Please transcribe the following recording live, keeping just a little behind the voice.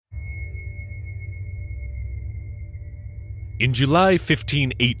In July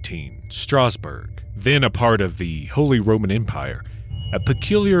 1518, Strasbourg, then a part of the Holy Roman Empire, a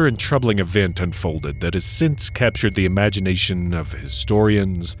peculiar and troubling event unfolded that has since captured the imagination of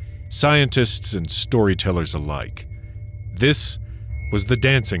historians, scientists, and storytellers alike. This was the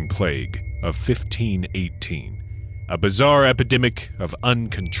dancing plague of 1518, a bizarre epidemic of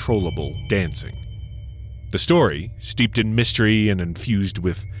uncontrollable dancing. The story, steeped in mystery and infused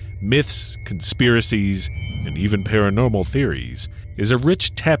with myths, conspiracies, and even paranormal theories, is a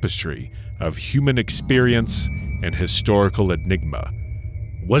rich tapestry of human experience and historical enigma.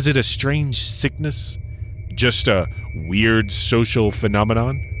 Was it a strange sickness? Just a weird social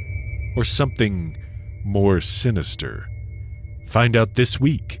phenomenon? Or something more sinister? Find out this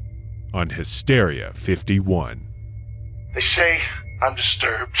week on Hysteria 51. They say I'm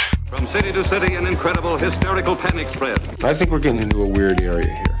disturbed. From city to city, an incredible hysterical panic spread. I think we're getting into a weird area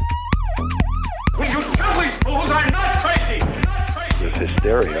here. Will you tell these fools I'm not crazy? This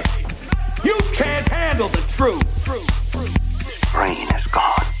hysteria. You can't handle the truth. Brain is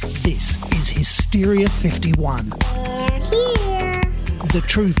gone. This is Hysteria 51. They're here. The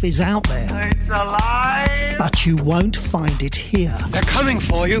truth is out there, It's alive. but you won't find it here. They're coming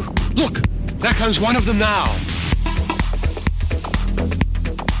for you. Look, there comes one of them now.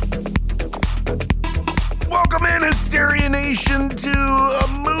 Welcome in, Hysteria Nation, to a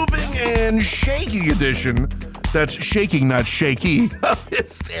moving and shaky edition that's shaking, not shaky, of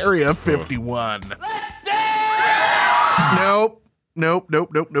Hysteria 51. Let's dance. Nope.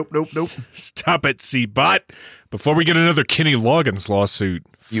 Stop it, C-Bot. Before we get another Kenny Loggins lawsuit.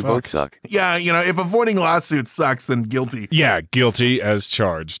 You both suck. Yeah, if avoiding lawsuits sucks, then guilty. Yeah, guilty as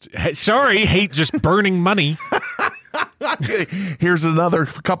charged. Hey, sorry, hate just burning money. Here's another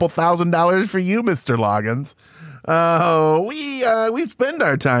couple $1,000 for you, Mr. Loggins. We spend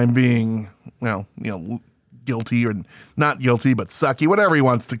our time being, guilty or not guilty, but sucky, whatever he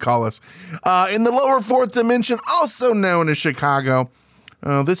wants to call us. In the lower fourth dimension, also known as Chicago,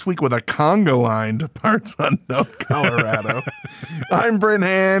 this week with a Congo line to parts unknown Colorado. I'm Brent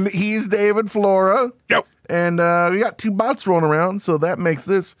Hand. He's David Flora. Yep. And we got two bots rolling around, so that makes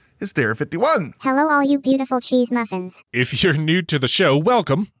this Hysteria 51. Hello, all you beautiful cheese muffins. If you're new to the show,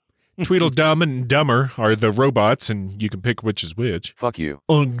 welcome. Tweedledum and Dumber are the robots, and you can pick which is which. Fuck you.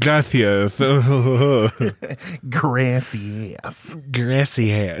 Oh, gracias. Gracias.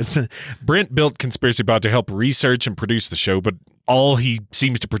 Gracias. Brent built Conspiracy Bot to help research and produce the show, but all he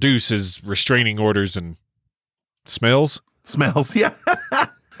seems to produce is restraining orders and smells. Smells, yeah.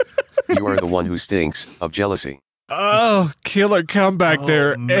 You are the one who stinks of jealousy. Oh, killer comeback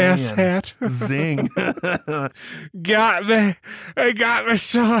there, man. asshat. Zing. Got me. It got me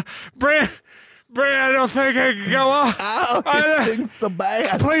so. Brent, I don't think I can go on. Oh, this thing's so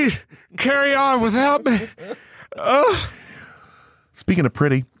bad. Please carry on without me. Oh. Speaking of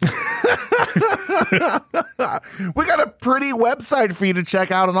pretty, we got a pretty website for you to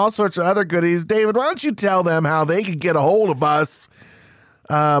check out and all sorts of other goodies. David, why don't you tell them how they can get a hold of us,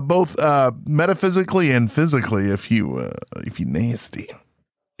 both metaphysically and physically, if you nasty.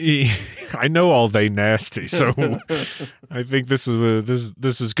 I know all they nasty, so I think this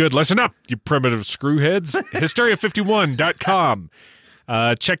is good. Listen up, you primitive screwheads. Hysteria51.com.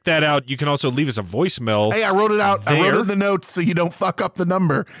 Check that out. You can also leave us a voicemail. Hey, I wrote it out. There. I wrote it in the notes so you don't fuck up the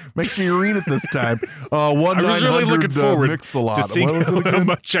number. Make sure you read it this time. I was really looking forward Mix-a-lot. to seeing how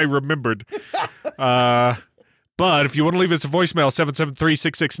much I remembered. But if you want to leave us a voicemail,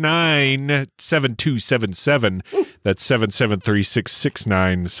 773-669-7277. That's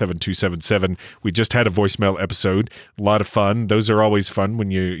 773-669-7277. We just had a voicemail episode. A lot of fun. Those are always fun when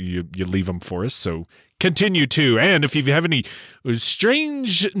you leave them for us. So continue to. And if you have any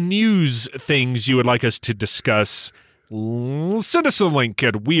strange news things you would like us to discuss, send us a link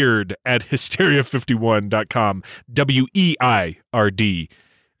at weird@hysteria51.com. WEIRD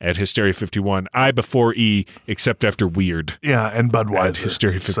at Hysteria 51. I before E, except after weird. Yeah, and Budweiser. At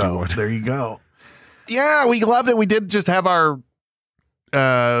Hysteria 51. So, there you go. Yeah, we loved it. We did just have our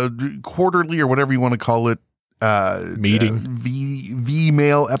quarterly or whatever you want to call it meeting.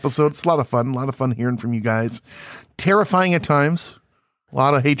 V-mail episode. It's a lot of fun hearing from you guys. Terrifying at times. A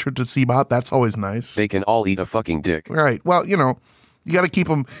lot of hatred to C-Bot. That's always nice. They can all eat a fucking dick. Right. Well, you got to keep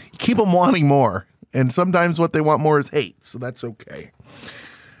them wanting more. And sometimes what they want more is hate. So that's okay.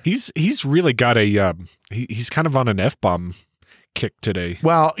 He's really got a he's kind of on an F-bomb kick today.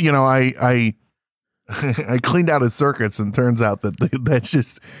 Well, I cleaned out his circuits and turns out that's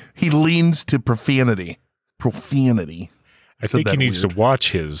just he leans to profanity. I think he needs to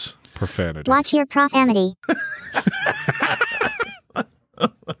watch his profanity. Watch your profanity.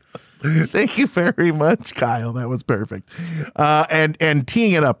 Thank you very much, Kyle. That was perfect. And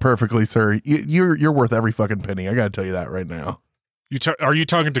teeing it up perfectly, sir. You're worth every fucking penny. I got to tell you that right now. Are you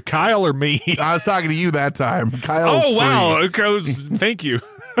talking to Kyle or me? I was talking to you that time. Kyle. Oh, wow. Okay, thank you.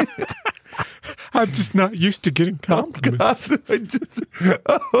 I'm just not used to getting compliments.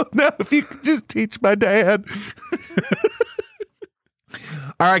 No, if you could just teach my dad.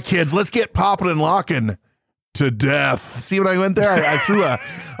 All right, kids, let's get popping and locking to death. See what I went there?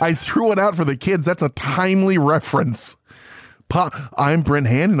 I threw one out for the kids. That's a timely reference. I'm Brent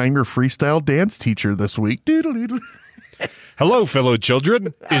Hand, and I'm your freestyle dance teacher this week. Doodle-doodle. Hello, fellow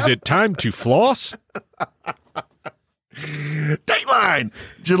children. Is it time to floss? Dateline,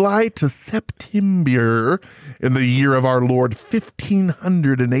 July to September in the year of our Lord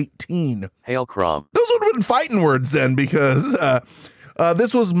 1518. Hail Crom. Those would have been fighting words then, because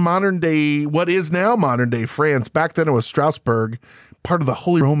this was modern day, what is now modern day France. Back then it was Strasbourg, part of the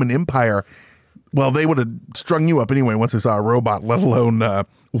Holy Roman Empire. Well, they would have strung you up anyway once they saw a robot, let alone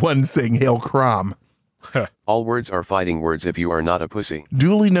one saying Hail Crom. All words are fighting words if you are not a pussy.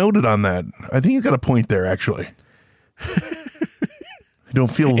 Duly noted on that. I think you got a point there, actually. I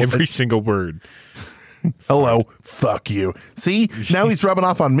don't feel every single word. Hello, fuck you. See, now he's rubbing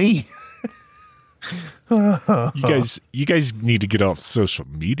off on me. You guys need to get off social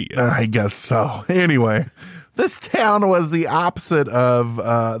media. I guess so. Anyway, this town was the opposite of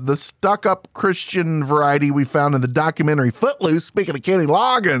the stuck-up Christian variety we found in the documentary Footloose. Speaking of Kenny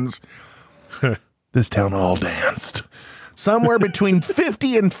Loggins, this town all danced. Somewhere between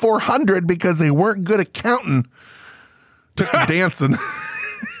 50 and 400 because they weren't good at counting. Took to dancing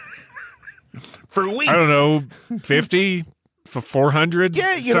for weeks. I don't know, 50 for 400?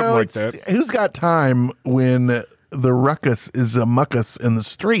 Yeah, something like that. Who's got time when the ruckus is a muckus in the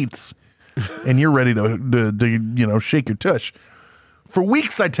streets and you're ready to shake your tush? For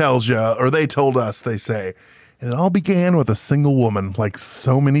weeks, I tells you, or they told us, they say, and it all began with a single woman, like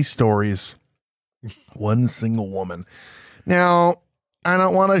so many stories. One single woman. Now, I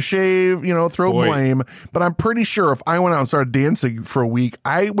don't want to throw blame, but I'm pretty sure if I went out and started dancing for a week,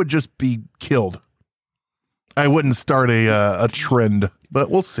 I would just be killed. I wouldn't start a trend,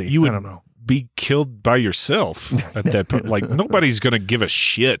 but we'll see. You would I don't know. Be killed by yourself at that point. Like, nobody's going to give a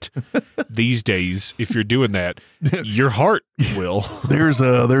shit these days if you're doing that. Your heart will.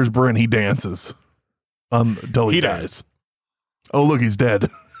 There's Brent. He dances until he dies. Oh, look, he's dead.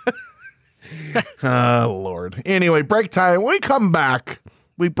 Oh, Lord. Anyway, break time. When we come back,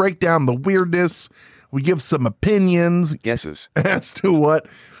 we break down the weirdness. We give some opinions. Guesses. As to what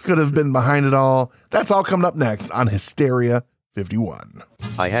could have been behind it all. That's all coming up next on Hysteria 51.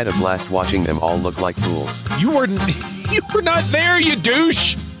 I had a blast watching them all look like fools. You were not there, you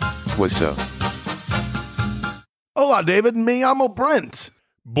douche. Was so. Hola, David. Me llamo Brent.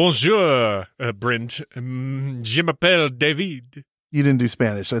 Bonjour, Brent. Je m'appelle David. You didn't do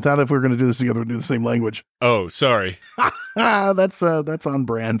Spanish. I thought if we were going to do this together, we'd do the same language. Oh, sorry. That's on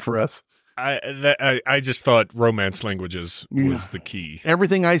brand for us. I just thought romance languages was the key.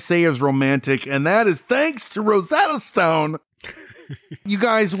 Everything I say is romantic, and that is thanks to Rosetta Stone. You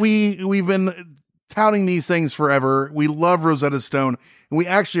guys, we've been touting these things forever. We love Rosetta Stone, and we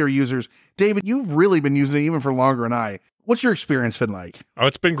actually are users. David, you've really been using it even for longer than I. What's your experience been like? Oh,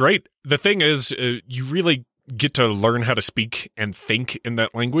 it's been great. The thing is, you really get to learn how to speak and think in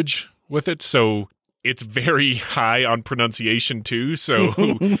that language with it. So it's very high on pronunciation too. So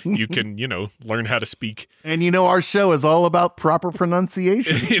you can, learn how to speak. And our show is all about proper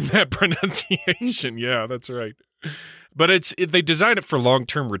pronunciation. In that pronunciation. Yeah, that's right. But they design it for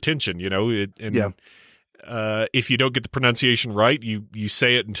long-term retention, if you don't get the pronunciation right, you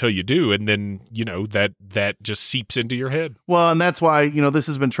say it until you do, and then that just seeps into your head. Well, and that's why this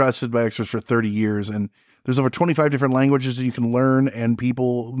has been trusted by experts for 30 years, and there's over 25 different languages that you can learn, and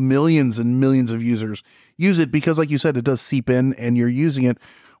millions and millions of users use it because, like you said, it does seep in, and you're using it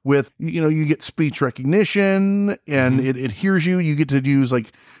with you get speech recognition, and it hears you. You get to use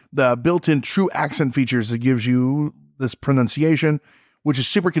like the built-in true accent features that gives you this pronunciation, which is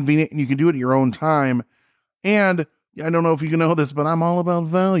super convenient, and you can do it at your own time. And I don't know if you know this, but I'm all about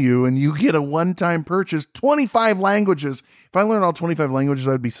value, and you get a one-time purchase, 25 languages. If I learned all 25 languages,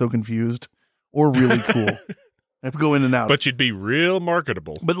 I'd be so confused or really cool. I have to go in and out. But you'd be real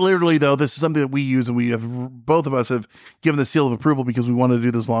marketable. But literally, though, this is something that we use, and both of us have given the seal of approval because we want to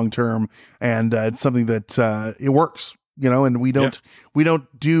do this long-term, and it's something that it works. And we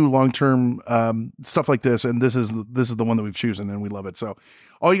don't do long-term stuff like this. And this is the one that we've chosen, and we love it. So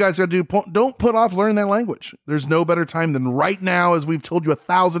all you guys got to do, don't put off learning that language. There's no better time than right now, as we've told you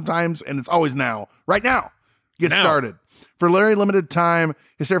 1,000 times, and it's always now. Right now. Get started. For very limited time,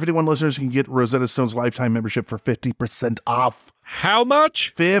 Hysteria 51 listeners can get Rosetta Stone's lifetime membership for 50% off. How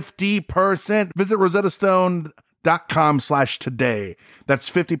much? 50%. Visit rosettastone.com/today. That's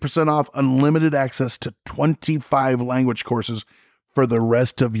 50% off unlimited access to 25 language courses for the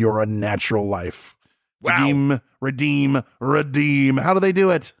rest of your unnatural life. Wow. Redeem. How do they do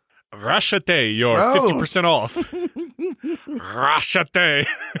it? Rashate, you're 50% off. Rashate.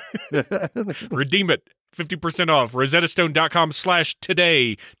 Redeem it. 50% off.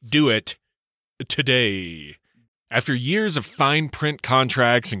 rosettastone.com/today. Do it today. After years of fine print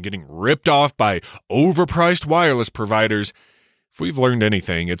contracts and getting ripped off by overpriced wireless providers, if we've learned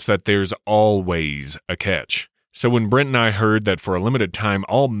anything, it's that there's always a catch. So when Brent and I heard that for a limited time,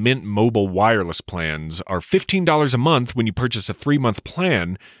 all Mint Mobile wireless plans are $15 a month when you purchase a 3-month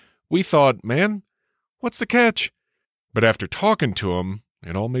plan, we thought, man, what's the catch? But after talking to him,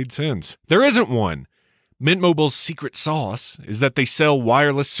 it all made sense. There isn't one. Mint Mobile's secret sauce is that they sell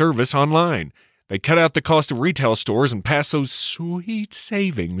wireless service online. They cut out the cost of retail stores and pass those sweet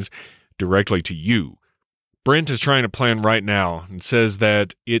savings directly to you. Brent is trying a plan right now and says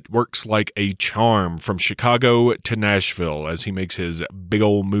that it works like a charm from Chicago to Nashville as he makes his big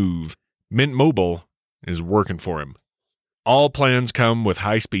ol' move. Mint Mobile is working for him. All plans come with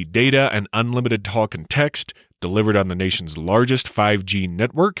high-speed data and unlimited talk and text delivered on the nation's largest 5G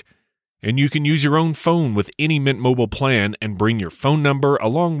network, and you can use your own phone with any Mint Mobile plan and bring your phone number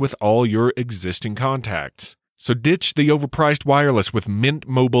along with all your existing contacts. So ditch the overpriced wireless with Mint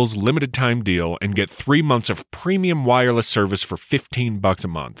Mobile's limited time deal and get 3 months of premium wireless service for $15 a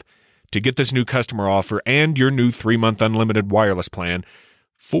month. To get this new customer offer and your new 3-month unlimited wireless plan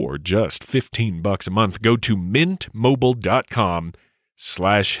for just $15 a month, go to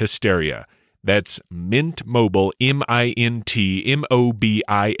mintmobile.com/hysteria. That's Mint Mobile,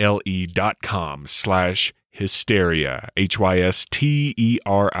 mintmobile.com/hysteria,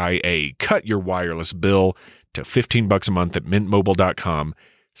 HYSTERIA. Cut your wireless bill to $15 a month at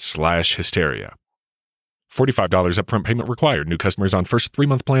mintmobile.com/hysteria. $45 upfront payment required. New customers on first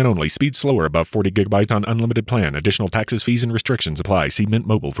 3-month plan only. Speed slower above 40 gigabytes on unlimited plan. Additional taxes, fees, and restrictions apply. See Mint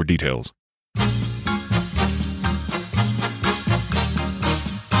Mobile for details.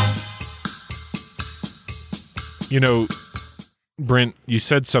 You know, Brent, you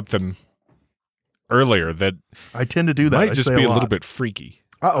said something earlier that I tend to do that. Might just be a little bit freaky.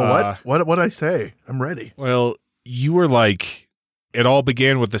 What did I say? I'm ready. Well, you were like, it all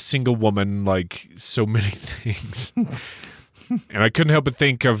began with a single woman, like so many things. And I couldn't help but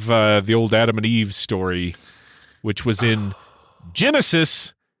think of the old Adam and Eve story, which was in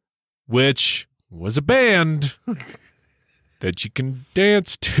Genesis, which was a band that you can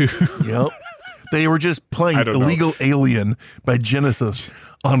dance to. Yep. They were just playing Illegal Alien by Genesis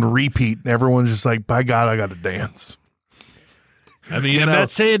on repeat. And everyone's just like, by God, I got to dance. I mean, I'm not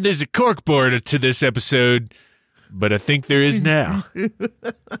saying there's a corkboard to this episode, but I think there is now.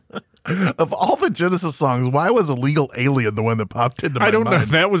 Of all the Genesis songs, why was Illegal Alien the one that popped into my mind? I don't know.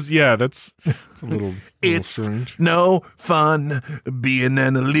 That was, that's a little strange. No fun being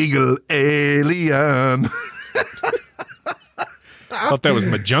an illegal alien. I thought that was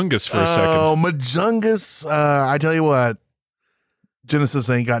Majungus for a second. Oh, Majungus. I tell you what, Genesis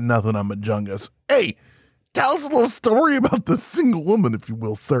ain't got nothing on Majungus. Hey, tell us a little story about this single woman, if you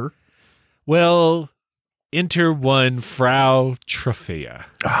will, sir. Well, enter one Frau Trophea.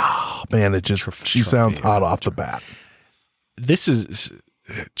 Oh, man, she sounds hot off the bat. This is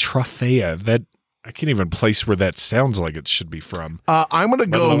Trophea. That I can't even place where that sounds like it should be from. I'm going to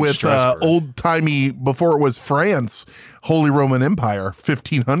go with old-timey, before it was France, Holy Roman Empire,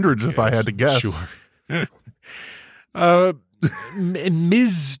 1500s, if I had to guess. Sure.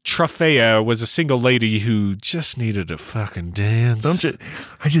 Ms. Trophea was a single lady who just needed to fucking dance. Don't you?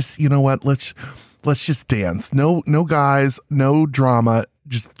 You know what? Let's just dance. No guys, no drama,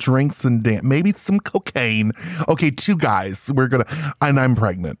 just drinks and dance. Maybe some cocaine. Okay, 2 guys. And I'm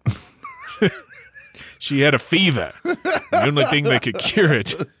pregnant. She had a fever. The only thing that could cure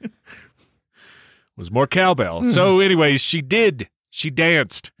it was more cowbell. So anyways, she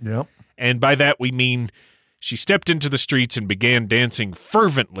danced. Yep. And by that we mean she stepped into the streets and began dancing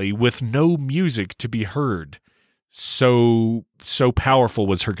fervently with no music to be heard. So powerful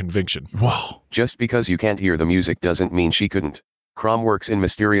was her conviction. Whoa. Just because you can't hear the music doesn't mean she couldn't. Crom works in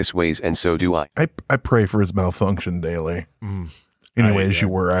mysterious ways, and so do I. I pray for his malfunction daily. Anyways,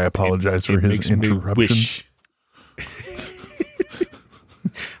 I apologize for his interruption.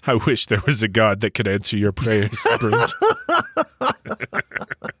 I wish there was a God that could answer your prayers, Brent.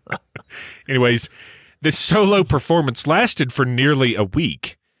 Anyways, this solo performance lasted for nearly a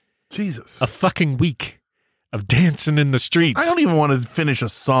week. Jesus. A fucking week. of dancing in the streets. I don't even want to finish a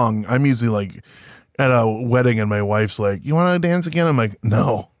song. I'm usually like at a wedding and my wife's like, you want to dance again? I'm like,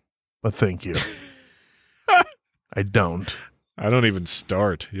 no, but thank you. I don't. I don't even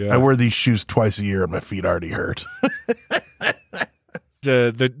start. Yeah. I wear these shoes twice a year and my feet already hurt.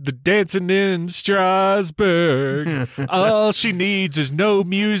 The dancing in Strasbourg. All she needs is no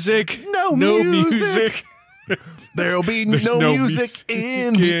music. No music. There'll be no music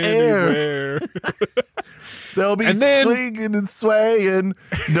in the air. There'll be swinging and swaying,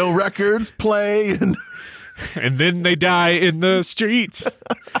 no records playing. And then they die in the streets.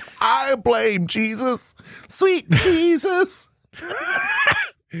 I blame Jesus, sweet Jesus.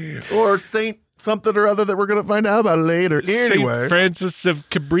 Or Saint something or other that we're going to find out about later. Anyway. Saint Francis of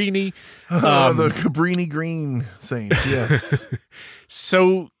Cabrini. The Cabrini Green Saint, yes.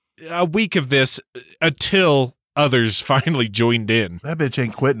 So a week of this until others finally joined in. That bitch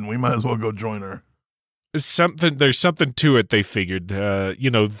ain't quitting. We might as well go join her. There's something to it, they figured.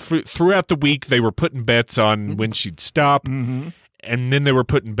 Throughout the week, they were putting bets on when she'd stop, and then they were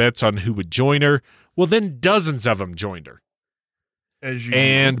putting bets on who would join her. Well, then dozens of them joined her.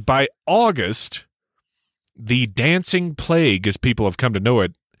 And by August, the dancing plague, as people have come to know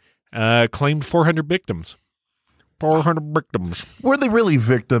it, claimed 400 victims. 400 victims. Were they really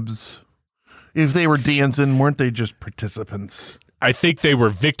victims? If they were dancing, weren't they just participants? I think they were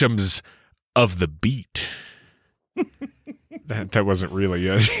victims of the beat. that wasn't really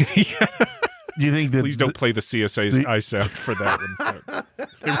it. You think that? Please don't play the CSI sound for that one.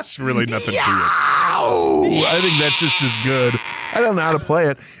 There's really nothing to it. I think that's just as good. I don't know how to play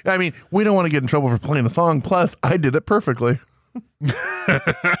it. I mean, we don't want to get in trouble for playing the song. Plus, I did it perfectly. Yeah.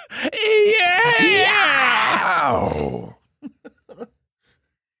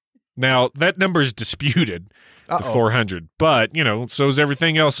 Now, that number is disputed, the 400. But, so is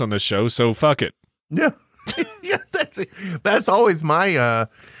everything else on this show, so fuck it. Yeah. Yeah, that's always my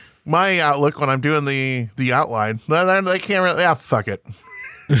my outlook when I'm doing the outline. They can't really, fuck it.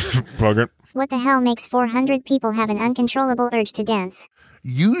 Fuck it. What the hell makes 400 people have an uncontrollable urge to dance?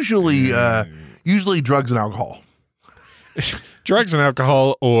 Usually drugs and alcohol. Drugs and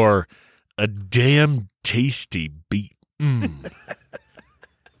alcohol or a damn tasty beat.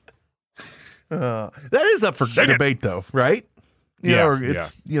 That is up for debate, though, right? Yeah.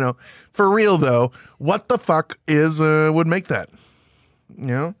 For real, though, what the fuck would make that?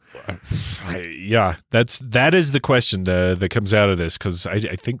 Yeah, that is the question that comes out of this, because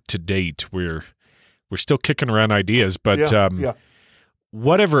I think to date we're still kicking around ideas, but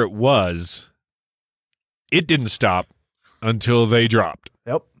whatever it was, it didn't stop until they dropped.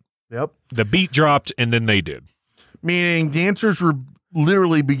 Yep. The beat dropped, and then they did. Meaning dancers were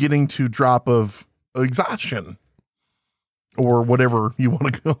literally beginning to drop of exhaustion. Or whatever you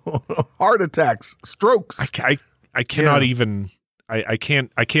want to go. Heart attacks, strokes. I cannot even... I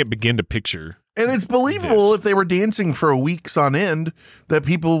can't begin to picture. And it's believable if they were dancing for weeks on end that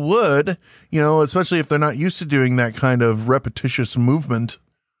people would, especially if they're not used to doing that kind of repetitious movement.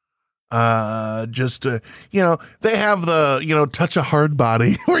 They have the, touch a hard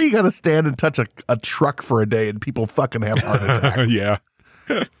body where you got to stand and touch a truck for a day and people fucking have heart attacks.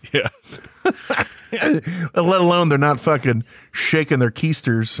 Yeah. Let alone they're not fucking shaking their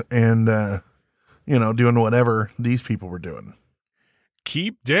keisters and, doing whatever these people were doing.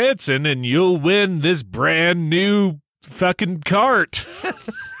 Keep dancing and you'll win this brand new fucking cart.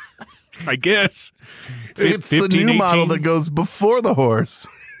 I guess. It's 15, the new 18. Model that goes before the horse.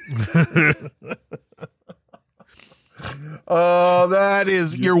 Oh, that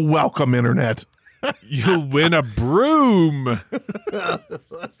is, you're welcome, Internet. You'll win a broom.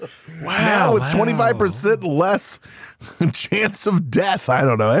 Wow. Now with 25% less chance of death. I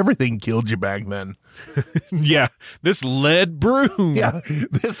don't know. Everything killed you back then. Yeah. This lead broom. Yeah.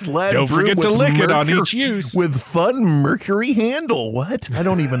 This lead don't broom. Don't forget to lick it on each use. With fun mercury handle. What? I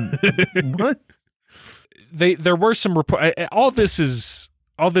don't even. What? There were some reports. All this is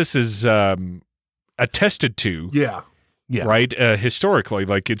attested to. Yeah. Yeah. Right. Historically,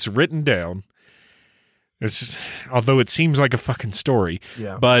 like it's written down. It's just, although it seems like a fucking story,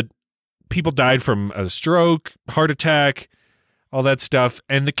 but people died from a stroke, heart attack, all that stuff.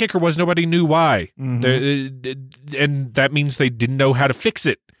 And the kicker was nobody knew why. Mm-hmm. And that means they didn't know how to fix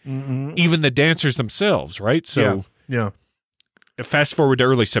it. Mm-hmm. Even the dancers themselves, right? So fast forward to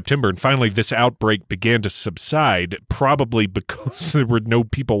early September, and finally this outbreak began to subside, probably because there were no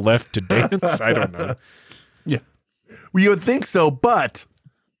people left to dance. I don't know. Yeah. Well, you would think so, but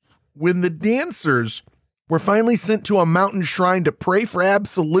when the dancers were finally sent to a mountain shrine to pray for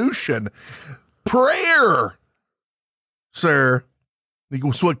absolution, prayer, sir,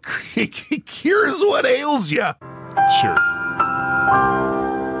 It's what it cures what ails you. Sure.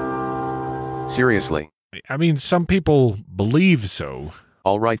 Seriously. I mean, some people believe so.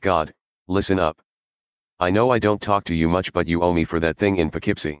 All right, God, listen up. I know I don't talk to you much, but you owe me for that thing in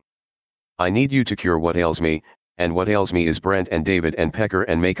Poughkeepsie. I need you to cure what ails me, and what ails me is Brent and David and Pecker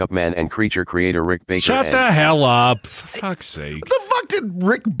and Makeup Man and Creature Creator Rick Baker. Shut the hell up. For fuck's sake. What the fuck did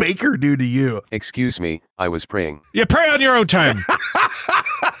Rick Baker do to you? Excuse me, I was praying. You pray on your own time.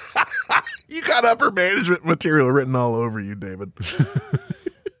 You got upper management material written all over you, David.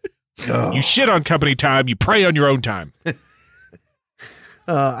 You shit on company time. You pray on your own time.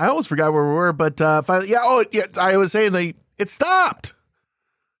 I almost forgot where we were, but finally, I was saying it stopped.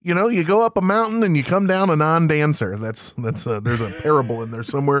 You know, you go up a mountain and you come down a non-dancer. That's there's a parable in there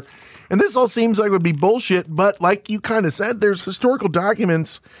somewhere. And this all seems like it would be bullshit, but like you kind of said, there's historical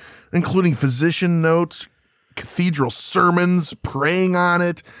documents, including physician notes, cathedral sermons, praying on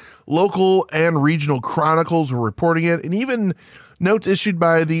it, local and regional chronicles were reporting it, and even notes issued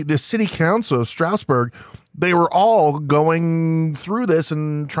by the city council of Strasbourg. They were all going through this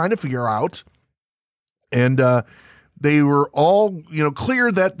and trying to figure out. And they were all,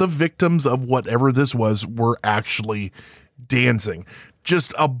 clear that the victims of whatever this was were actually dancing.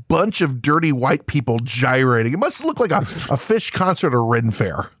 Just a bunch of dirty white people gyrating. It must look like a fish concert or Ren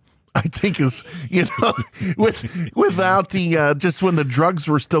Fair. I think is, without the, just when the drugs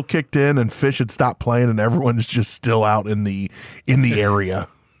were still kicked in and Fish had stopped playing and everyone's just still out in the area.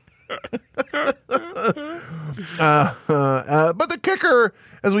 But the kicker,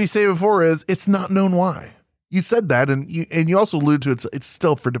 as we say before, is it's not known why. You said that, and you also allude to it's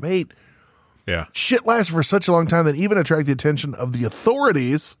still for debate. Yeah. Shit lasted for such a long time that even attracted the attention of the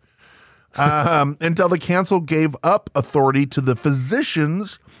authorities until the council gave up authority to the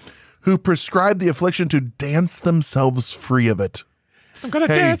physicians who prescribed the affliction to dance themselves free of it. I'm going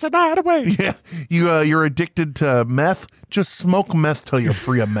to dance the night away. Yeah. You're addicted to meth. Just smoke meth till you're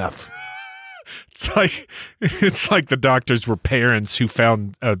free of meth. It's like the doctors were parents who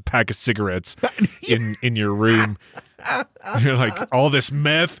found a pack of cigarettes in your room. You're like, all this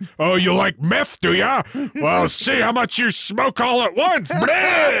meth? Oh, you like meth, do ya? Well, see how much you smoke all at once.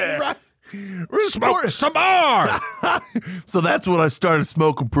 Right. Smoke some more. So that's when I started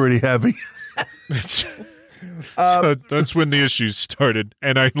smoking pretty heavy. So that's when the issues started,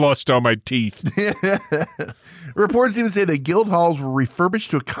 and I lost all my teeth. Reports even say the guild halls were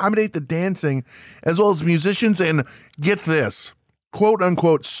refurbished to accommodate the dancing, as well as musicians and, get this, quote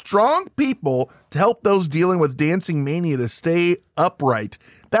unquote, strong people to help those dealing with dancing mania to stay upright.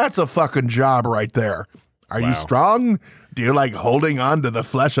 That's a fucking job right there. Are you strong? Do you like holding on to the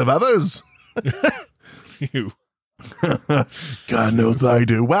flesh of others? You. God knows I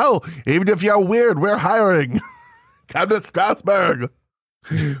do. Well, even if you're weird, we're hiring. Come to Strasbourg.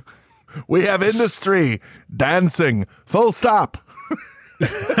 We have industry, dancing, full stop.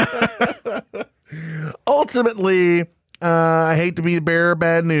 Ultimately, I hate to be the bearer of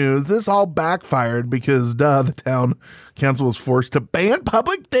bad news. This all backfired because, the town council was forced to ban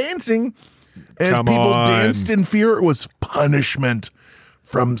public dancing as people danced in fear it was punishment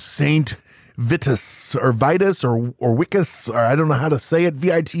from Saint Vitus or Wicus, or I don't know how to say it,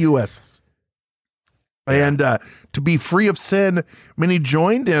 Vitus. And to be free of sin, many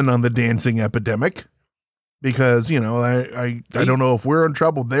joined in on the dancing epidemic because, I don't know if we're in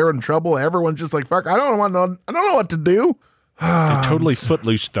trouble, they're in trouble. Everyone's just like, fuck, I don't know what to do. They totally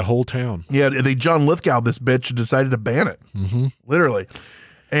footloosed the whole town. Yeah, they John Lithgow this bitch and decided to ban it. Mm-hmm. Literally.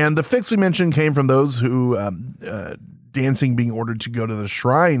 And the fix we mentioned came from those who dancing being ordered to go to the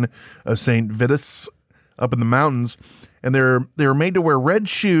shrine of St. Vitus up in the mountains. And they were made to wear red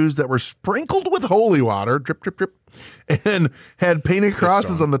shoes that were sprinkled with holy water, drip, drip, drip, and had painted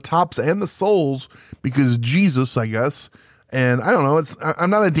crosses on the tops and the soles because Jesus, I guess. And I don't know,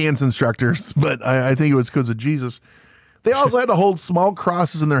 I'm not a dance instructor, but I think it was because of Jesus. They also had to hold small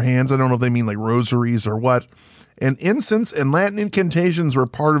crosses in their hands. I don't know if they mean like rosaries or what. And incense and Latin incantations were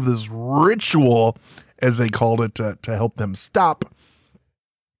part of this ritual, as they called it, to help them stop.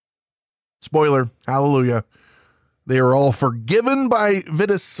 Spoiler, hallelujah. They were all forgiven by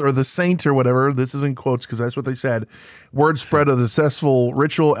Vitus or the saint or whatever. This is in quotes because that's what they said. Word spread of the successful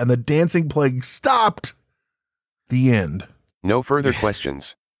ritual and the dancing plague stopped. The end. No further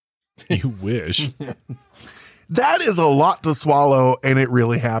questions. You wish. That is a lot to swallow, and it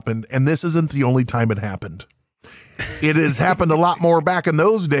really happened. And this isn't the only time it happened. It has happened a lot more back in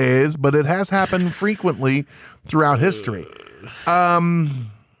those days, but it has happened frequently throughout history.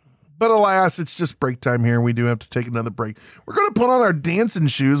 But alas, it's just break time here. We do have to take another break. We're going to put on our dancing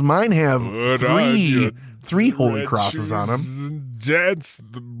shoes. Mine have three holy crosses on them. dance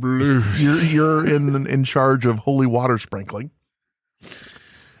the blues. You're in charge of holy water sprinkling.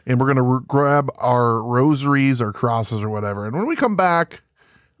 And we're going to grab our rosaries or crosses or whatever. And when we come back,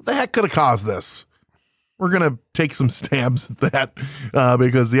 what the heck could have caused this? We're going to take some stabs at that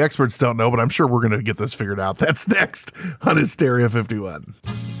because the experts don't know, but I'm sure we're going to get this figured out. That's next on Hysteria 51.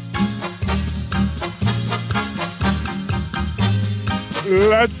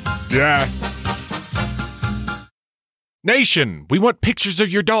 Let's dance. Nation, we want pictures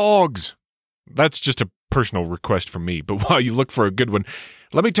of your dogs. That's just a personal request from me, but while you look for a good one,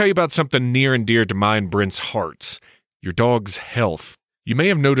 let me tell you about something near and dear to my and Brent's hearts, your dog's health. You may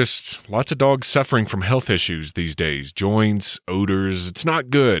have noticed lots of dogs suffering from health issues these days, joints, odors. It's not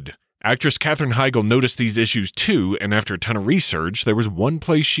good. Actress Katherine Heigl noticed these issues too, and after a ton of research, there was one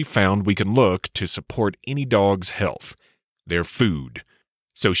place she found we can look to support any dog's health: their food.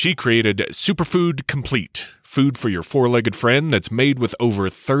 So she created Superfood Complete, food for your four-legged friend that's made with over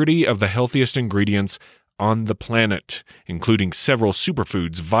 30 of the healthiest ingredients on the planet, including several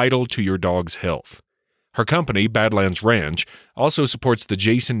superfoods vital to your dog's health. Her company, Badlands Ranch, also supports the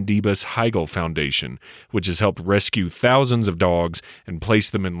Jason Debus Heigl Foundation, which has helped rescue thousands of dogs and place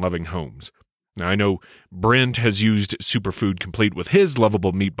them in loving homes. Now, I know Brent has used Superfood Complete with his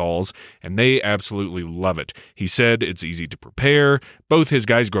lovable meatballs, and they absolutely love it. He said it's easy to prepare, both his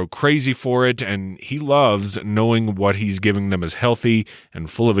guys grow crazy for it, and he loves knowing what he's giving them is healthy and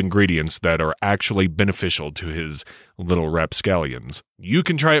full of ingredients that are actually beneficial to his little rapscallions. You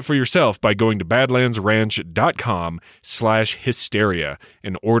can try it for yourself by going to badlandsranch.com/hysteria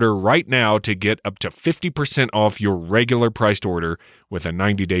and order right now to get up to 50% off your regular priced order with a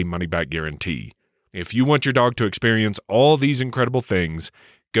 90-day money-back guarantee. If you want your dog to experience all these incredible things,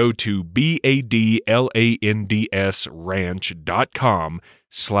 go to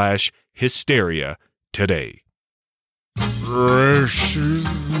badlandsranch.com/hysteria today.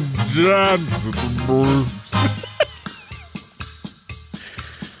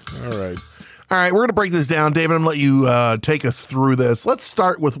 All right, we're going to break this down, David, and let you take us through this. Let's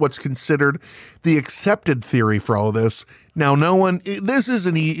start with what's considered the accepted theory for all of this. Now,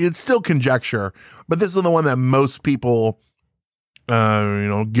 it's still conjecture, but this is the one that most people,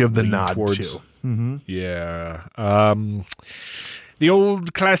 give the nod towards. to. Mm-hmm. Yeah. The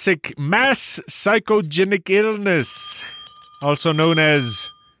old classic mass psychogenic illness, also known as,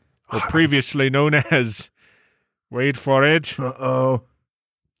 or previously known as, wait for it. Uh-oh.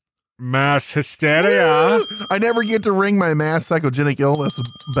 Mass hysteria. I never get to ring my mass psychogenic illness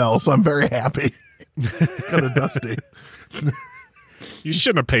bell, so I'm very happy. It's kind of dusty. You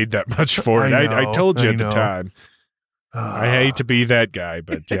shouldn't have paid that much for it. I told you at the time. I hate to be that guy,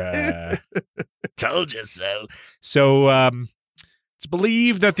 but told you so. So it's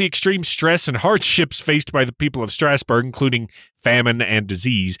believed that the extreme stress and hardships faced by the people of Strasbourg, including famine and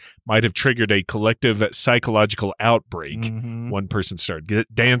disease, might have triggered a collective psychological outbreak. Mm-hmm. One person started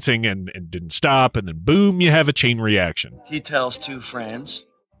dancing and didn't stop, and then boom, you have a chain reaction. He tells two friends,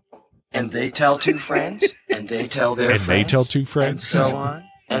 and they tell two friends, and they tell their friends. And they tell two friends. And so on,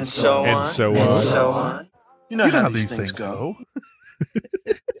 and so on, and so on. And so on. You know how these things go.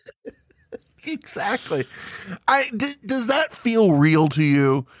 Exactly. Does that feel real to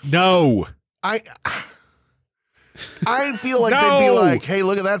you? No. I feel like they'd be like, hey,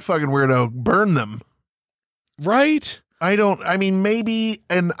 look at that fucking weirdo. Burn them. Right? Maybe,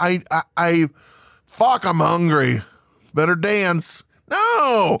 and I fuck, I'm hungry. Better dance.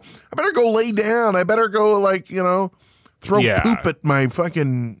 No, I better go lay down. I better go, throw poop at my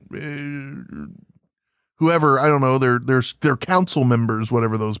fucking whoever. I don't know. They're council members,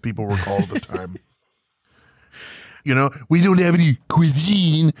 whatever those people were called at the time. We don't have any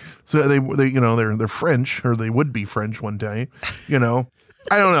cuisine, so they're French, or they would be French one day. I don't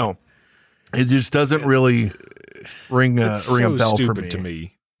know. It just doesn't really ring a bell for me. To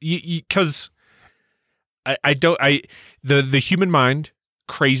me, because the human mind,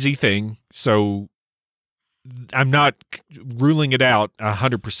 crazy thing. So I'm not ruling it out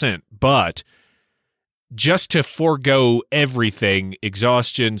 100%, but just to forego everything,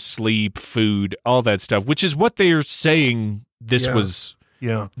 exhaustion, sleep, food, all that stuff, which is what they're saying was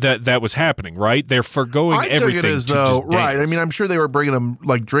that was happening, right? They're foregoing everything. I took it as though, right. I mean, I'm sure they were bringing them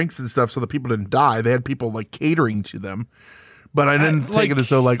drinks and stuff so the people didn't die. They had people catering to them. But I didn't take it as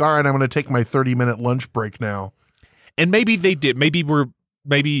though all right, I'm going to take my 30-minute lunch break now. And maybe they did. Maybe we're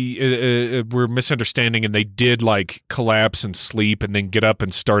misunderstanding, and they did collapse and sleep and then get up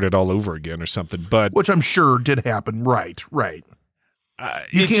and start it all over again or something. But which I'm sure did happen. Right.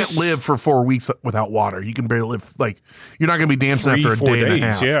 You can't live for 4 weeks without water. You can barely live. You're not going to be dancing after a day and a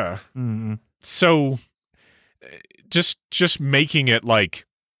half. Yeah. Mm-hmm. So just making it like,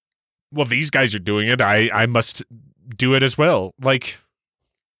 well, these guys are doing it, I must do it as well. Like,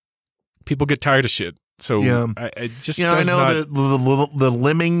 people get tired of shit. So Yeah. I just I know the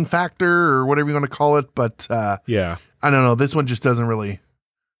limbing factor or whatever you want to call it, but yeah. I don't know. This one just doesn't really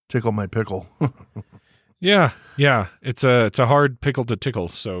tickle my pickle. Yeah. It's a hard pickle to tickle.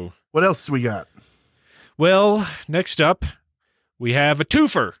 So What else we got? well, next up we have a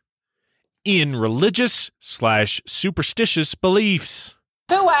twofer in religious/superstitious beliefs.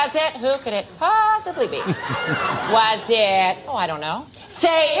 Who was it? Who could it possibly be? Was it? Oh, I don't know.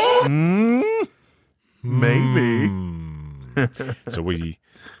 Say it. Maybe. So we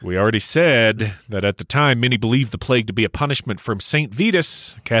already said that at the time, many believed the plague to be a punishment from Saint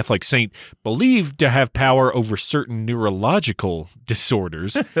Vitus, a Catholic saint believed to have power over certain neurological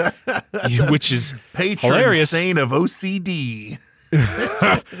disorders, which is Patron hilarious. saint of OCD.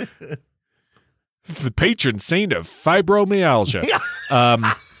 The patron saint of fibromyalgia.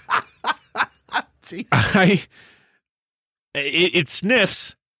 It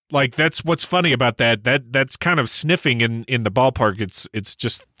sniffs. Like, that's what's funny about that. That's kind of sniffing in the ballpark. It's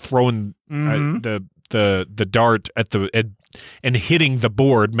just throwing the dart at and hitting the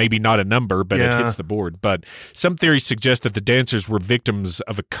board. Maybe not a number, but it hits the board. But some theories suggest that the dancers were victims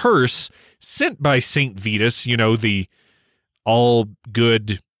of a curse sent by Saint Vitus. The all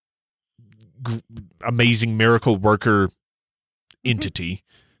good, amazing miracle worker entity.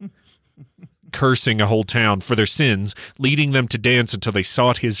 Cursing a whole town for their sins, leading them to dance until they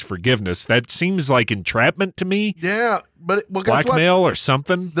sought his forgiveness. That seems like entrapment to me. Yeah, but guess blackmail or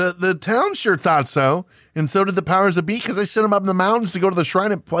something. The town sure thought so, and so did the powers that be, because they sent them up in the mountains to go to the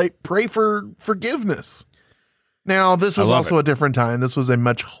shrine and pray for forgiveness. Now, this was also a different time. This was a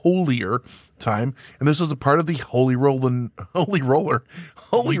much holier time, and this was a part of the Holy Roman.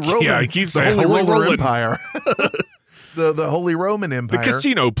 Yeah, I keep saying Holy Holy Roller Rollin'. Empire. The Holy Roman Empire. The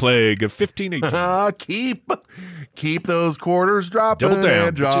casino plague of 1518. Keep those quarters dropping. Double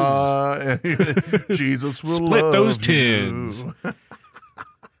down, and Jesus will Split love those you. tins.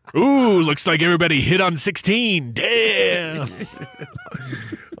 Ooh, looks like everybody hit on 16. Damn.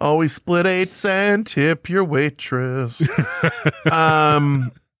 Always split 8 and tip your waitress. Yeah, I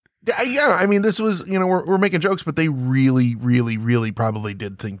mean, this was, we're making jokes, but they really, really, really probably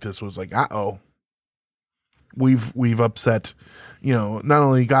did think this was like, we've upset, not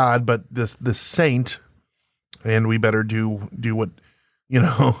only God, but this saint, and we better do what,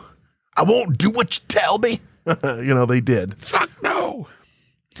 I won't do what you tell me. They did. Fuck no.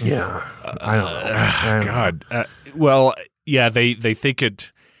 Yeah. I don't know. God. Well, yeah, they think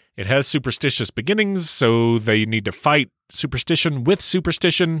it has superstitious beginnings, so they need to fight superstition with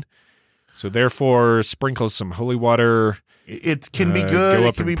superstition. So therefore, sprinkle some holy water. It can be good,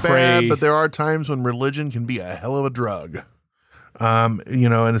 it can be bad, pray. but there are times when religion can be a hell of a drug.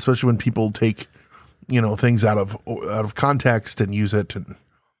 And especially when people take, things out of context and use it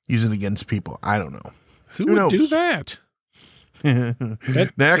against people. I don't know. Who would do that?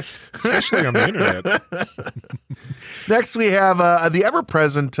 Next, especially on the internet. Next, we have the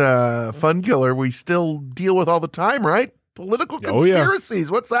ever-present fun killer we still deal with all the time, right? Political conspiracies.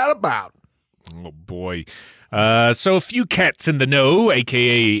 What's that about? Oh, boy. So a few cats in the know,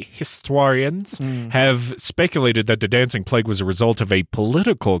 a.k.a. historians, have speculated that the dancing plague was a result of a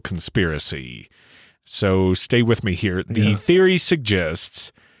political conspiracy. So stay with me here. The theory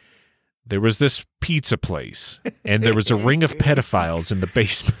suggests there was this pizza place, and there was a ring of pedophiles in the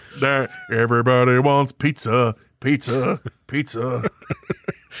basement. Everybody wants pizza, pizza, pizza.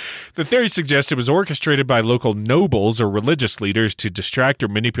 The theory suggests it was orchestrated by local nobles or religious leaders to distract or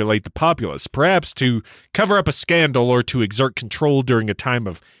manipulate the populace, perhaps to cover up a scandal or to exert control during a time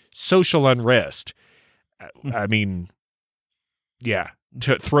of social unrest. I mean, yeah.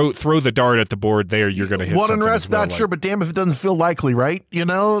 To throw the dart at the board there, you're going to hit what something unrest? as well, Not sure, but damn if it doesn't feel likely, right?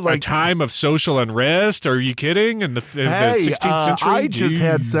 A time of social unrest? Are you kidding? In the 16th century? I just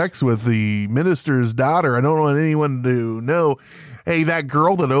had sex with the minister's daughter. I don't want anyone to know. Hey, that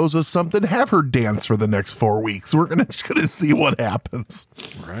girl that owes us something, have her dance for the next 4 weeks. We're gonna see what happens.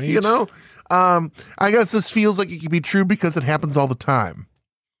 Right. I guess this feels like it could be true because it happens all the time.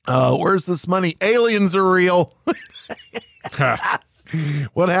 Where's this money? Aliens are real.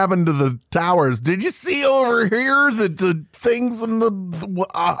 What happened to the towers? Did you see over here the things in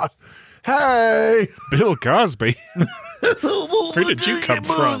the hey, Bill Cosby? Where did you come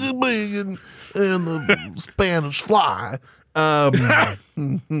from? And the Spanish fly. All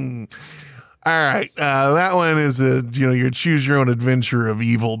right, that one is your choose your own adventure of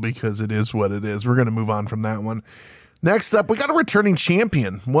evil because it is what it is. We're going to move on from that one. Next up, we got a returning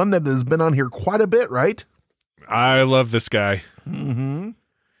champion, one that has been on here quite a bit, right? I love this guy. Mm-hmm.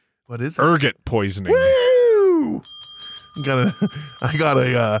 What is this? Ergot poisoning. Woo! I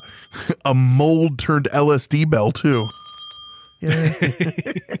got a mold turned LSD bell too.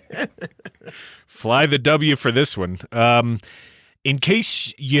 Fly the W for this one. In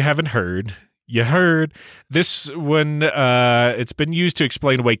case you haven't heard, this one. It's been used to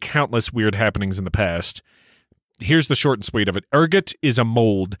explain away countless weird happenings in the past. Here's the short and sweet of it. Ergot is a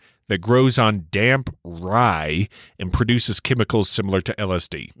mold that grows on damp rye and produces chemicals similar to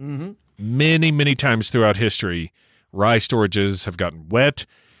LSD. Mm-hmm. Many, many times throughout history, rye storages have gotten wet,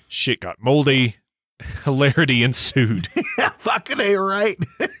 shit got moldy, hilarity ensued. Yeah, fucking A, right?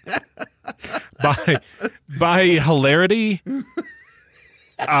 By hilarity,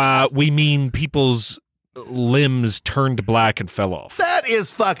 we mean people's limbs turned black and fell off. That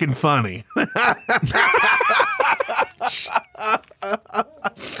is fucking funny.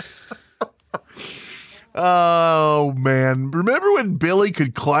 Oh, man. Remember when Billy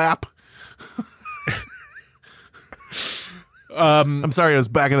could clap? I'm sorry, I was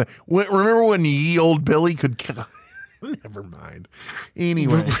back in the... Remember when ye old Billy could... Never mind.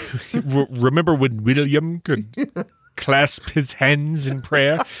 Anyway. Remember when William could clasp his hands in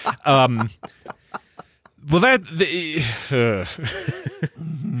prayer? Well,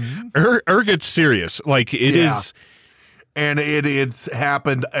 Ergot's serious. Like, it is... And it's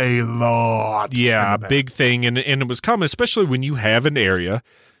happened a lot. Yeah, a big thing. And it was common, especially when you have an area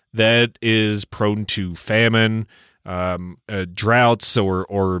that is prone to famine, droughts, or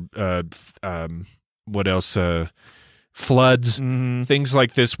what else? Floods, things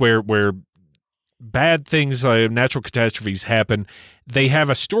like this, where bad things, natural catastrophes happen. They have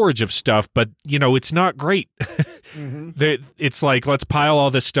a storage of stuff, but it's not great. It's like, let's pile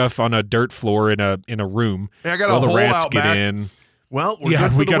all this stuff on a dirt floor in a room. Yeah, I got all a the hole rats out get back. in. Well, we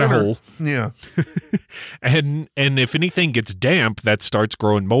got a hole. Yeah. and if anything gets damp, that starts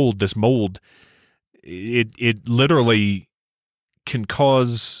growing mold. This mold, it literally can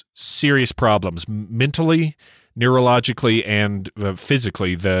cause serious problems mentally, neurologically, and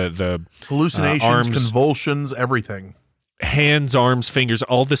physically. The hallucinations, arms, convulsions, everything. Hands, arms, fingers,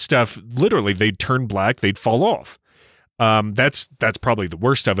 all this stuff, literally, they'd turn black, they'd fall off. That's probably the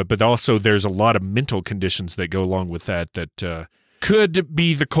worst of it, but also there's a lot of mental conditions that go along with that could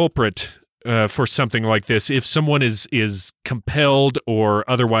be the culprit for something like this. If someone is compelled or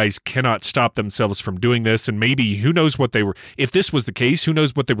otherwise cannot stop themselves from doing this, and maybe, who knows what they were, if this was the case, who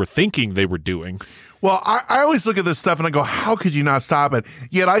knows what they were thinking they were doing. Well, I always look at this stuff and I go, how could you not stop it?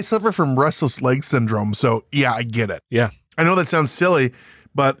 Yet I suffer from restless leg syndrome, so yeah, I get it. Yeah. I know that sounds silly,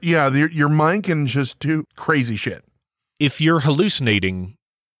 but yeah, your mind can just do crazy shit. If you're hallucinating,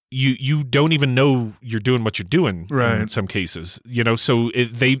 you don't even know you're doing what you're doing, right, in some cases. So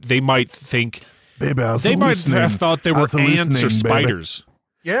they might think, baby, they might have thought there were ants or spiders,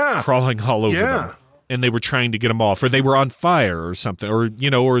 yeah, crawling all over them, and they were trying to get them off, or they were on fire or something, or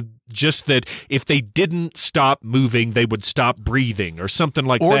just that if they didn't stop moving, they would stop breathing or something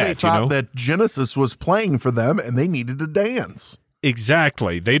like that. Or they thought that Genesis was playing for them and they needed to dance.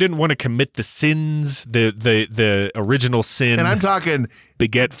 Exactly. They didn't want to commit the sins, the original sin. And I'm talking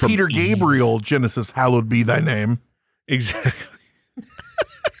beget from Peter Gabriel, Genesis, hallowed be thy name. Exactly.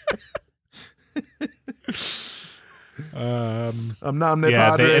 And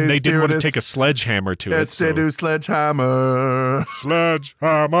they didn't want to take a sledgehammer to it. They do sledgehammer.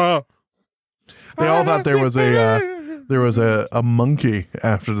 Sledgehammer. They all thought there was a monkey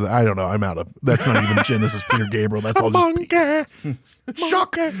after the. I don't know. I'm out of. That's not even Genesis. Peter Gabriel. That's all just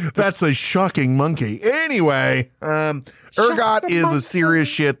shock. That's a shocking monkey. Anyway, ergot is a serious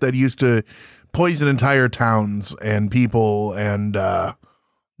shit that used to poison entire towns and people, and not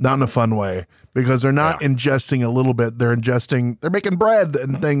in a fun way, because they're not ingesting a little bit. They're making bread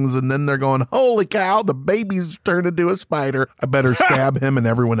and things, and then they're going, holy cow, the baby's turned into a spider. I better stab him and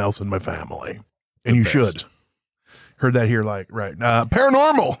everyone else in my family. And you should. Heard that here, right.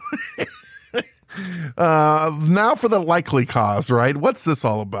 Paranormal. Now for the likely cause, right? What's this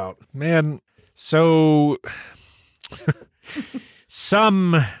all about? Man, so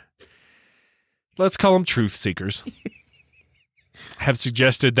some, let's call them truth seekers, have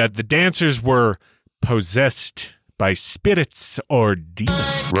suggested that the dancers were possessed by spirits or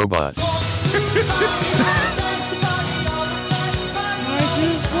demons. Robots.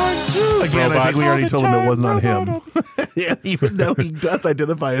 Again, I think we already told him it was not him. Yeah, even though he does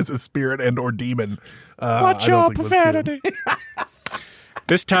identify as a spirit and or demon. Watch your profanity.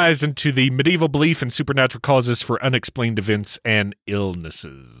 This ties into the medieval belief in supernatural causes for unexplained events and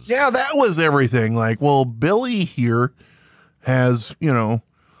illnesses. Yeah, that was everything. Like, well, Billy here has,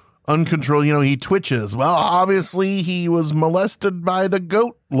 uncontrolled, he twitches. Well, obviously he was molested by the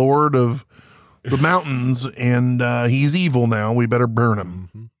goat lord of the mountains, and he's evil now. We better burn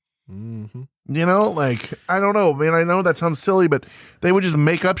him. Mm-hmm. I don't know, man. I know that sounds silly, but they would just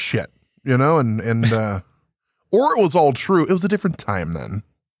make up shit, and or it was all true. It was a different time then.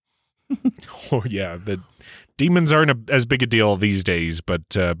 Oh yeah, the demons aren't as big a deal these days, but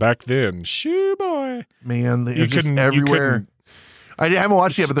back then, shoo boy, man, they're just everywhere. I haven't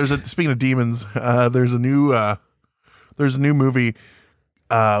watched it yet, but speaking of demons, there's a new movie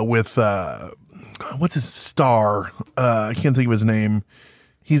with what's his star? I can't think of his name.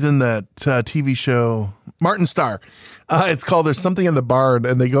 He's in that TV show, Martin Starr. It's called "There's Something in the Barn,"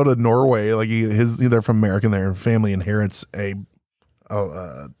 and they go to Norway. Like they're from America, and their family inherits a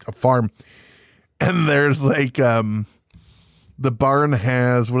farm, and there's like the barn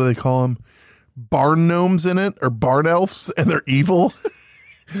has, what do they call them? Barn gnomes in it, or barn elves, and they're evil.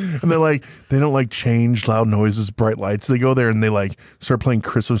 And they don't like change, loud noises, bright lights. They go there and they like start playing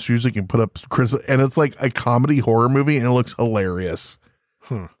Christmas music and put up Christmas, and it's like a comedy horror movie, and it looks hilarious.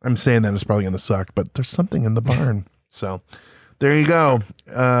 I'm saying that it's probably going to suck, but there's something in the barn. So there you go.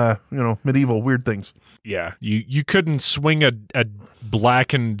 Medieval weird things. Yeah, you couldn't swing a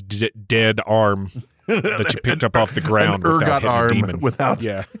blackened dead arm that you picked up off the ground an without ergot arm hitting a demon. Without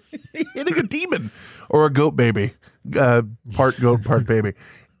hitting a demon or a goat baby, part goat, part baby.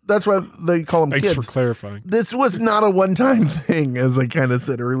 That's why they call them Thanks kids. for clarifying. This was not a one-time thing, as I kind of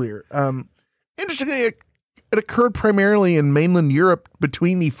said earlier. Interestingly, it occurred primarily in mainland Europe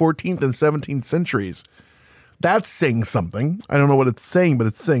between the 14th and 17th centuries. That's saying something. I don't know what it's saying, but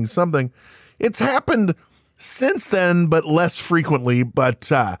it's saying something. It's happened since then, but less frequently.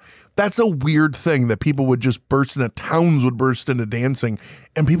 But that's a weird thing that people would just towns would burst into dancing,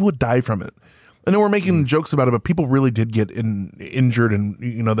 and people would die from it. I know we're making jokes about it, but people really did get injured, and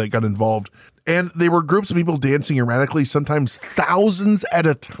they got involved. And they were groups of people dancing erratically, sometimes thousands at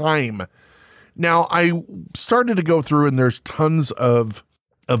a time. Now, I started to go through, and there's tons of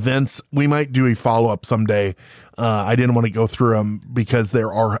events. We might do a follow-up someday. I didn't want to go through them because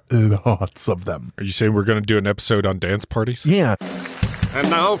there are lots of them. Are you saying we're going to do an episode on dance parties? Yeah. And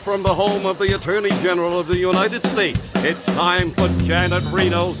now from the home of the Attorney General of the United States, it's time for Janet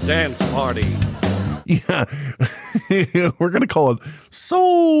Reno's Dance Party. Yeah. We're going to call it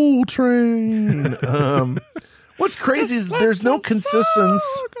Soul Train. What's crazy is there's no consistency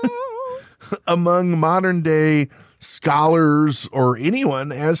among modern day scholars or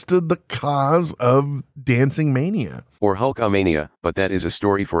anyone as to the cause of dancing mania. Or Hulkamania, but that is a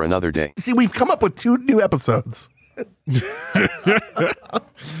story for another day. See, we've come up with 2 new episodes.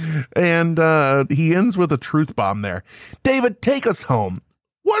 And he ends with a truth bomb there. David, take us home.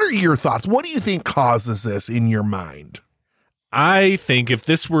 What are your thoughts? What do you think causes this in your mind? I think if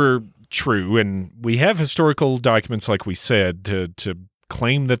this were true, and we have historical documents, like we said, to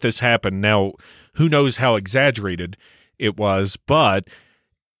claim that this happened. Now, who knows how exaggerated it was, but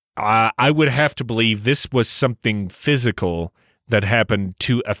I would have to believe this was something physical that happened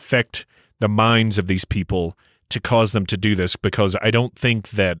to affect the minds of these people to cause them to do this, because I don't think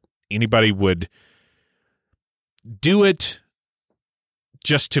that anybody would do it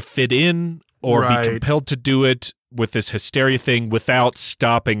just to fit in or be compelled to do it with this hysteria thing without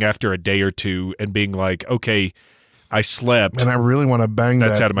stopping after a day or two and being like, okay, I slept. And I really want to bang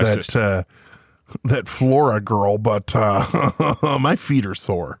that's out of my system. That Flora girl, but my feet are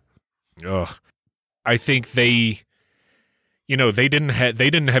sore. Ugh. I think they didn't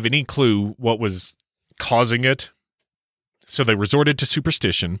have any clue what was causing it, so they resorted to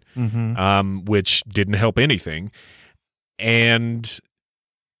superstition, which didn't help anything. And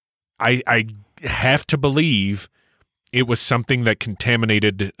I have to believe it was something that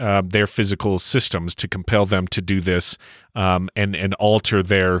contaminated their physical systems to compel them to do this and alter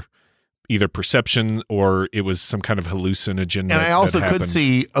their either perception, or it was some kind of hallucinogen. And I also could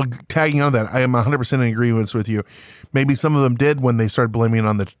see, tagging on that, I am 100% in agreement with you. Maybe some of them did when they started blaming it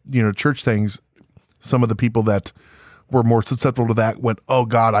on the church things. Some of the people that were more susceptible to that went, oh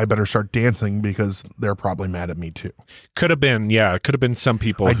God, I better start dancing because they're probably mad at me too. Could have been, yeah. Could have been some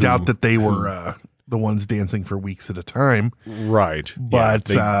people. I doubt that they were the ones dancing for weeks at a time. Right. But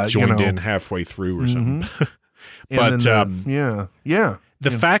they joined in halfway through or something. But the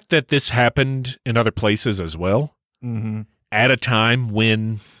fact that this happened in other places as well, at a time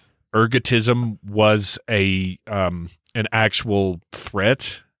when ergotism was an actual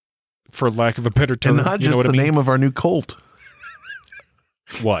threat, for lack of a better term. And not just the name of our new cult.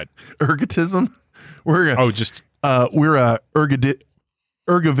 What? Ergotism? We're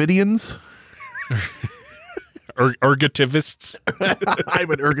Ergovidians. Ergativists.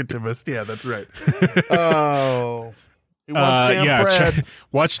 I'm an ergativist. Yeah, that's right. Oh. He wants damn bread.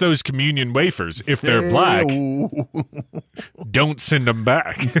 Watch those communion wafers. If they're black, don't send them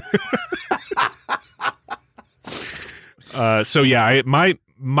back. So yeah, my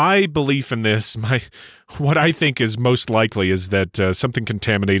belief in this, what I think is most likely is that something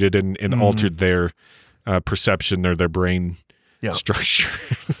contaminated and altered their perception or their brain structure.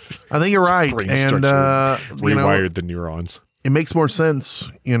 I think you're right. Brain and structure rewired the neurons. It makes more sense,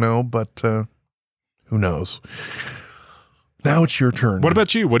 but who knows? Now it's your turn. What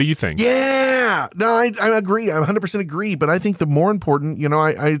about you? What do you think? Yeah. No, I agree. I 100% agree. But I think the more important,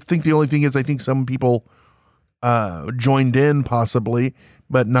 I think the only thing is I think some people joined in possibly,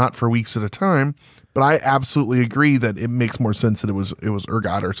 but not for weeks at a time. But I absolutely agree that it makes more sense that it was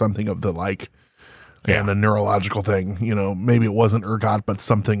ergot or something of the like, and a neurological thing. Maybe it wasn't ergot, but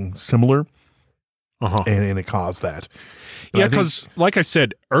something similar, and it caused that. But because like I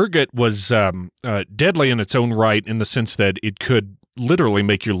said, ergot was deadly in its own right in the sense that it could literally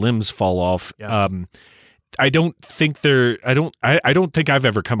make your limbs fall off. Yeah. I don't think I don't think I've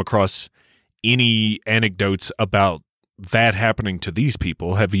ever come across any anecdotes about that happening to these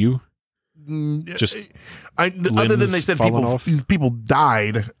people. Have you? Just other than they said people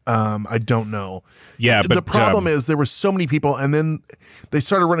died. I don't know. Yeah, but the problem is there were so many people, and then they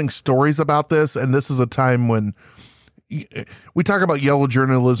started running stories about this. And this is a time when we talk about yellow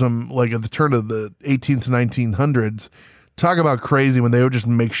journalism, like at the turn of the 18th to 1900s. Talk about crazy when they would just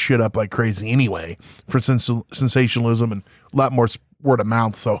make shit up like crazy anyway for sensationalism and a lot more word of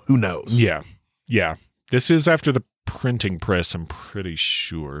mouth. So who knows? Yeah. This is after the printing press, I'm pretty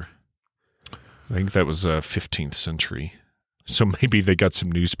sure. I think that was 15th century. So maybe they got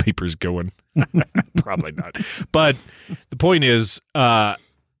some newspapers going. Probably not. But the point is,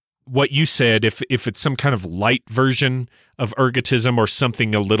 what you said, if it's some kind of light version of ergotism or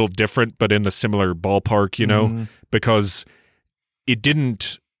something a little different, but in the similar ballpark, because it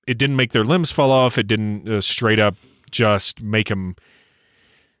didn't make their limbs fall off. It didn't straight up just make them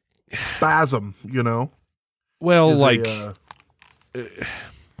spasm, Well, like,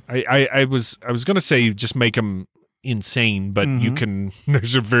 I was going to say just make them insane, but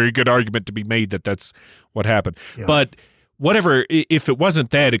there's a very good argument to be made that that's what happened. Yeah. But whatever, if it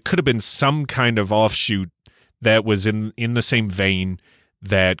wasn't that, it could have been some kind of offshoot that was in the same vein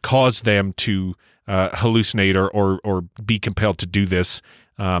that caused them to hallucinate or be compelled to do this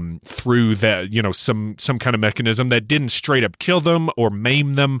through that, some kind of mechanism that didn't straight up kill them or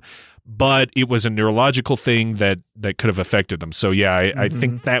maim them, but it was a neurological thing that could have affected them. So yeah, I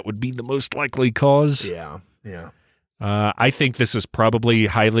think that would be the most likely cause. Yeah. I think this is probably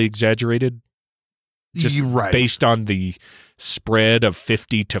highly exaggerated. Just based on the spread of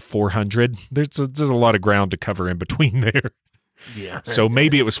 50 to 400, there's a lot of ground to cover in between there. Yeah. So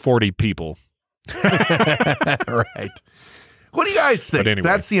maybe it was 40 people. Right. What do you guys think? Anyway.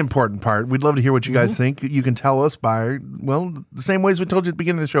 That's the important part. We'd love to hear what you guys think. You can tell us by, the same ways we told you at the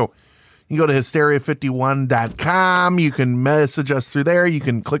beginning of the show. You can go to hysteria51.com. You can message us through there. You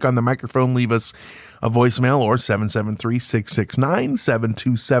can click on the microphone, leave us a voicemail, or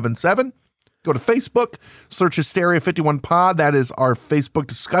 773-669-7277. Go to Facebook, search Hysteria 51 Pod. That is our Facebook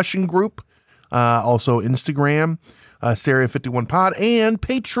discussion group. Also Instagram, Hysteria 51 Pod, and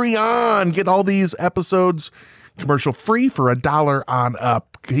Patreon. Get all these episodes commercial free for $1 on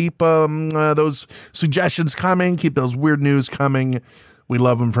up. Keep those suggestions coming. Keep those weird news coming. We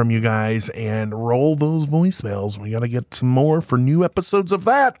love them from you guys. And roll those voicemails. We got to get some more for new episodes of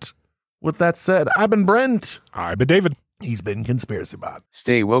that. With that said, I've been Brent. I've been David. He's been Conspiracy Bot.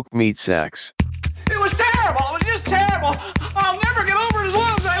 Stay woke, meat sacks. It was terrible. It was just terrible. I'll never get over it as long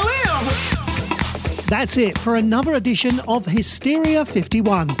as I live. That's it for another edition of Hysteria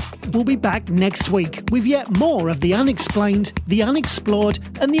 51. We'll be back next week with yet more of the unexplained, the unexplored,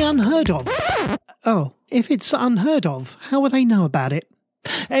 and the unheard of. Oh, if it's unheard of, how will they know about it?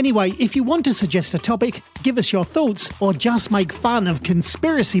 Anyway, if you want to suggest a topic, give us your thoughts, or just make fun of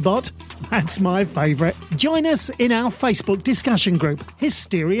Conspiracy Bot, that's my favourite. Join us in our Facebook discussion group,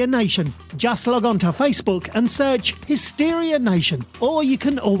 Hysteria Nation. Just log on to Facebook and search Hysteria Nation, or you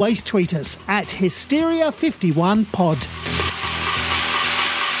can always tweet us at Hysteria51Pod.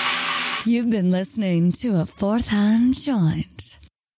 You've been listening to a Fourth Hand Joint.